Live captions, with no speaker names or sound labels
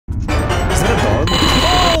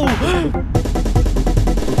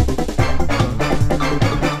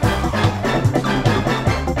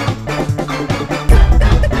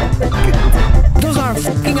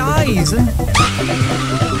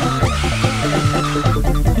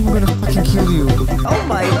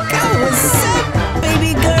my god, what's up,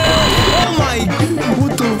 baby girl? Oh my,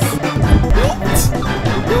 what the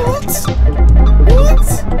What?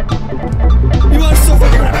 You are so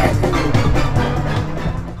fucking...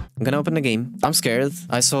 I'm gonna open the game. I'm scared.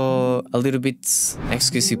 I saw a little bit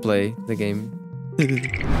XQC play the game.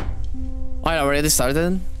 I already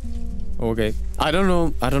started? Okay. I don't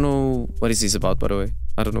know what is this about, by the way.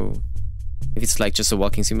 I don't know if it's like just a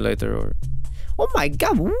walking simulator or... Oh my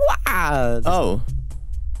god, what? Oh.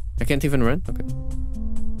 I can't even run? Okay.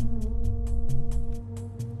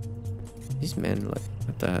 This man, like,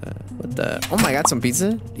 what the... Oh my god, some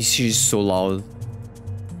pizza? This shit is so loud.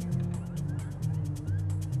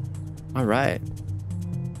 Alright.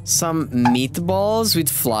 Some meatballs with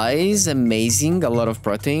flies, amazing, a lot of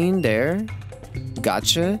protein there.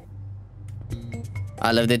 Gotcha.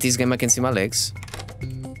 I love that this game I can see my legs.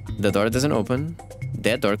 The door doesn't open.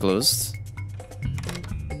 That door closed.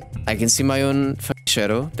 I can see my own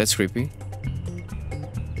shadow. That's creepy.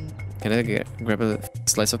 Can I grab a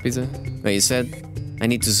slice of pizza? Wait, you said I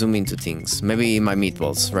need to zoom into things. Maybe my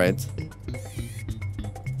meatballs, right?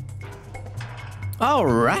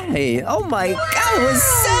 Alright. Oh my god,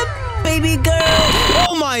 what's up, baby girl?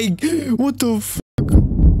 Oh my... What the fuck?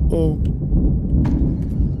 Oh.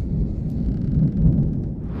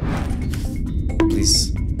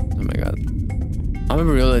 Please. Oh my god. I'm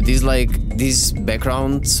real. This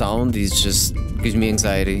background sound is just gives me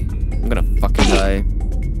anxiety. I'm gonna fucking die.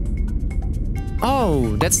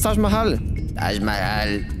 Oh, that's Taj Mahal. Taj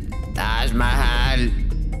Mahal. Taj Mahal.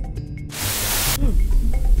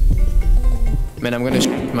 Man, I'm gonna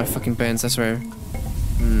shit my fucking pants, I swear.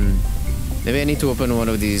 Maybe I need to open one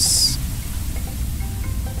of these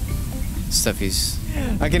stuffies.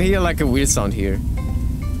 I can hear like a weird sound here.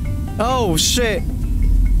 Oh shit!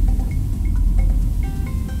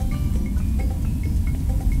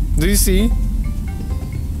 Do you see?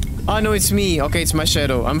 Oh no, it's me. Okay, it's my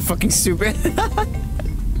shadow. I'm fucking stupid.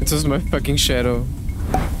 It was my fucking shadow.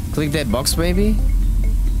 Click that box, maybe?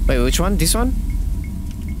 Wait, which one? This one?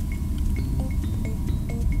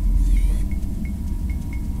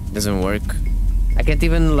 Doesn't work. I can't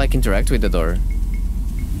even like interact with the door.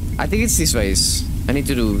 I think it's this face. I need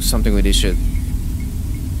to do something with this shit.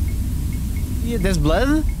 Yeah, there's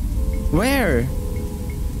blood? Where?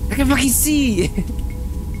 I can fucking see!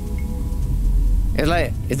 It's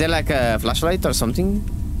like, is there like a flashlight or something?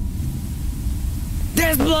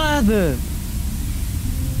 There's blood!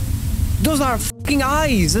 Those are fucking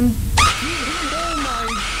eyes and... Oh my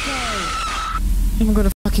god! I'm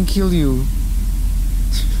gonna fucking kill you.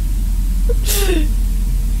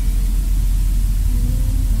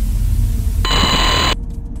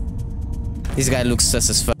 This guy looks sus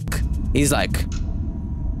as fuck. He's like...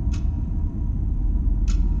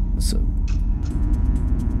 So...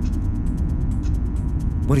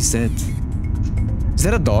 What is that? Is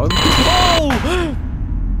that a dog? Oh!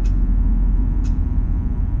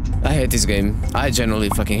 I hate this game. I genuinely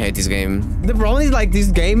fucking hate this game. The problem is like this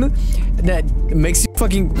game that makes you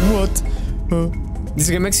fucking... What? This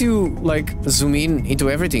game makes you like zoom in into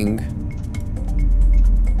everything.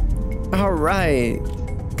 Alright.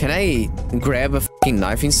 Can I grab a fucking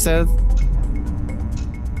knife instead?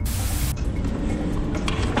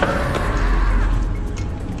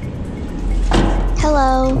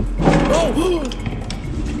 Hello. Oh!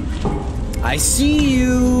 I see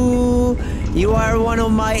you. You are one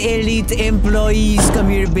of my elite employees. Come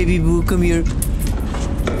here, baby boo. Come here.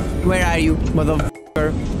 Where are you,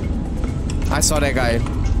 motherfucker? I saw that guy.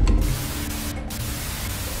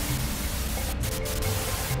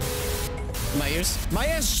 My ears? My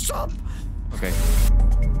ears, stop! Okay.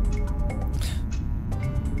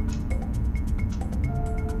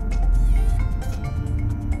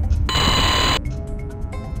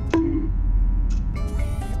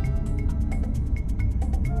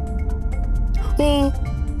 Oh!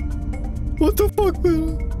 What the fuck,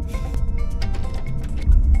 man?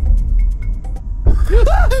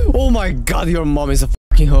 Oh my god, your mom is a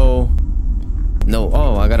fucking hoe. No,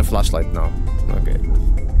 oh, I got a flashlight now. Okay.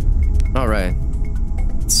 Alright.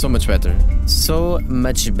 So much better. So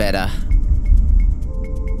much better.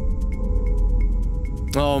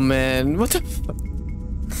 Oh man, what the fuck?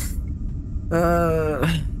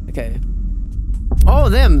 Okay. Oh,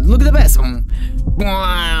 them, look at the best.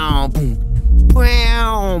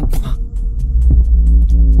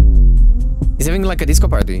 He's having like a disco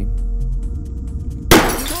party.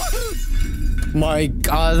 My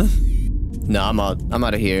god. No, I'm out. I'm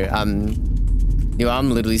out of here. I'm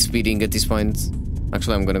literally speeding at this point.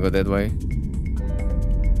 Actually, I'm gonna go that way.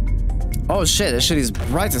 Oh shit, that shit is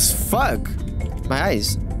bright as fuck. My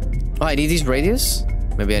eyes. Oh, I need these radius?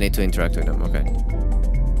 Maybe I need to interact with them, okay.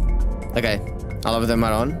 Okay, all of them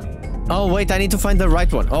are on. Oh, wait, I need to find the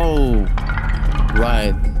right one. Oh,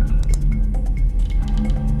 right.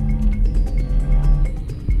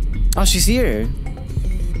 Oh, she's here.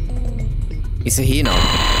 It's a he now.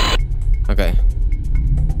 Okay.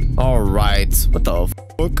 Alright. What the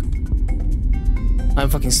fuck? I'm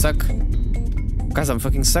fucking stuck. Guys, I'm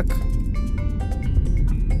fucking stuck.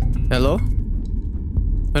 Hello?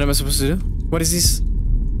 What am I supposed to do? What is this?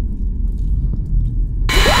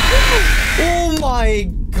 Oh my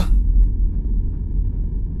god!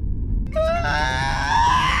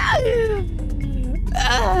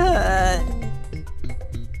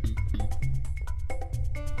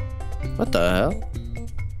 What the hell?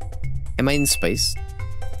 Am I in space?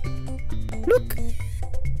 Look!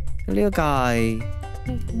 A little guy.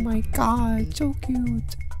 Oh my god, so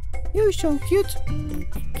cute. You're so cute.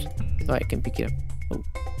 Oh, I can pick it up.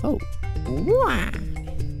 Oh. Wah.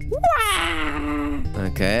 Wah.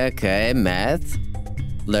 Okay. Math.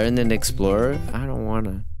 Learn and explore. I don't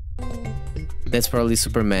wanna. That's probably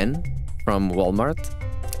Superman from Walmart.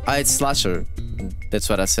 Ah, it's Slasher. That's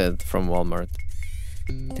what I said, from Walmart.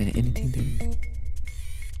 Did anything there?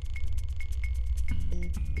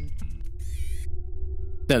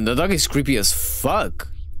 Damn, the dog is creepy as fuck.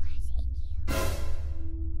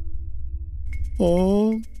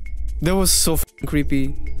 Oh, that was so fucking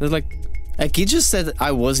creepy. That's like, a kid just said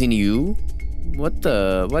I was in you. What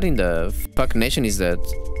in the fuck nation is that?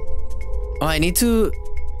 Oh, I need to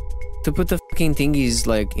put the fucking thingies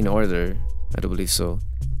like in order. I do believe so.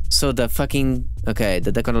 So the fucking, okay,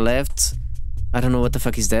 the deck on the left. I don't know what the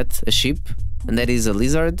fuck is that. A sheep, and that is a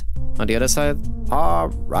lizard on the other side. All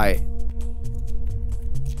right.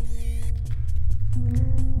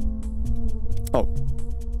 Oh.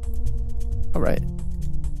 Alright.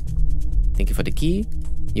 Thank you for the key.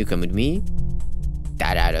 You come with me.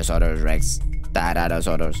 Tadadasaurus Rex.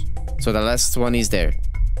 Tadadasaurus. So the last one is there.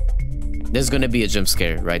 There's gonna be a jump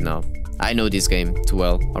scare right now. I know this game too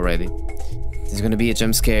well already. There's gonna be a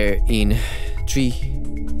jump scare in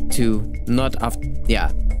 3, 2, not after.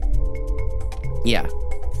 Yeah. Yeah.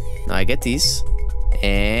 Now I get this.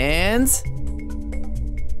 And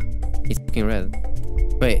it's fucking red.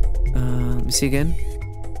 Wait. Let me see again.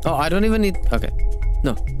 Oh, I don't even need. Okay.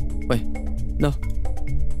 No. Wait. No.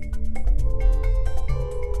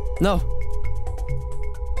 No.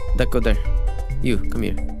 That go there. You, come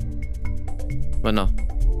here. What now?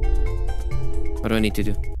 What do I need to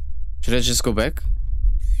do? Should I just go back?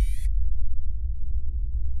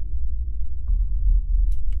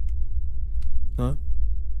 Huh?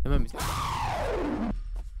 Am I missing?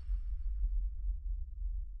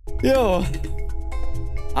 Yo!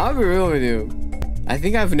 I'll be real with you. I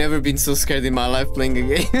think I've never been so scared in my life playing a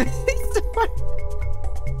game.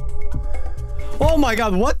 Oh my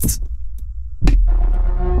god, what?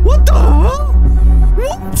 What the hell?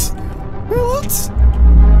 What? What?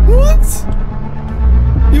 What?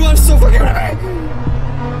 You are so fucking right.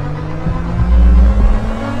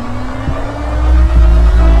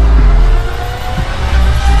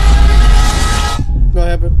 What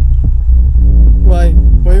happened? Why?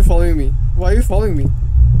 Why are you following me? Why are you following me?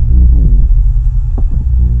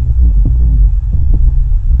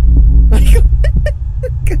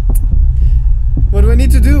 What do I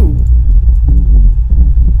need to do?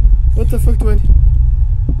 What the fuck do I need?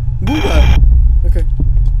 Booba! Okay.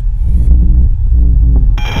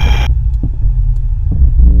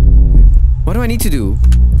 What do I need to do?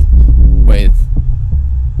 Wait.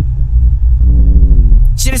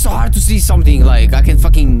 Shit, it's so hard to see something. Like, I can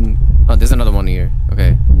fucking... Oh, there's another one here.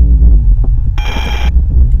 Okay.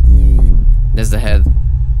 There's the head.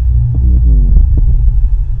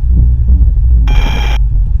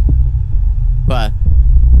 What?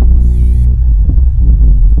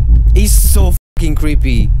 He's so fucking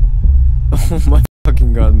creepy. Oh my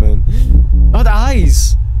fucking god, man. Oh, the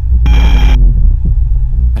eyes! I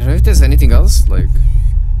don't know if there's anything else, like...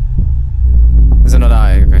 There's another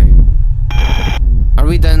eye, okay. Are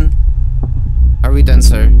we done? Are we done,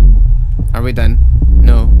 sir? Are we done?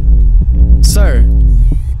 No. Sir!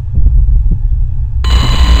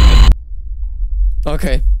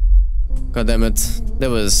 Okay. God damn it. There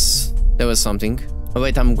was something. Oh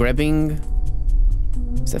wait, I'm grabbing...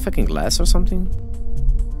 Is that fucking glass or something?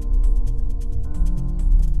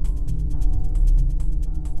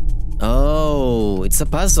 Oh, it's a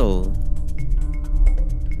puzzle.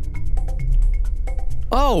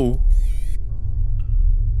 Oh!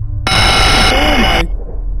 Oh my...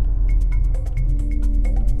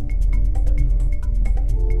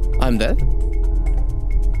 I'm dead?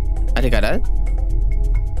 I think I died?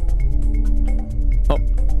 Oh.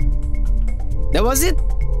 That was it?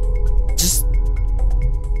 Just...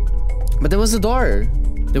 But there was a door.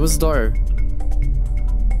 There was a door.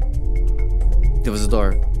 There was a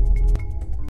door.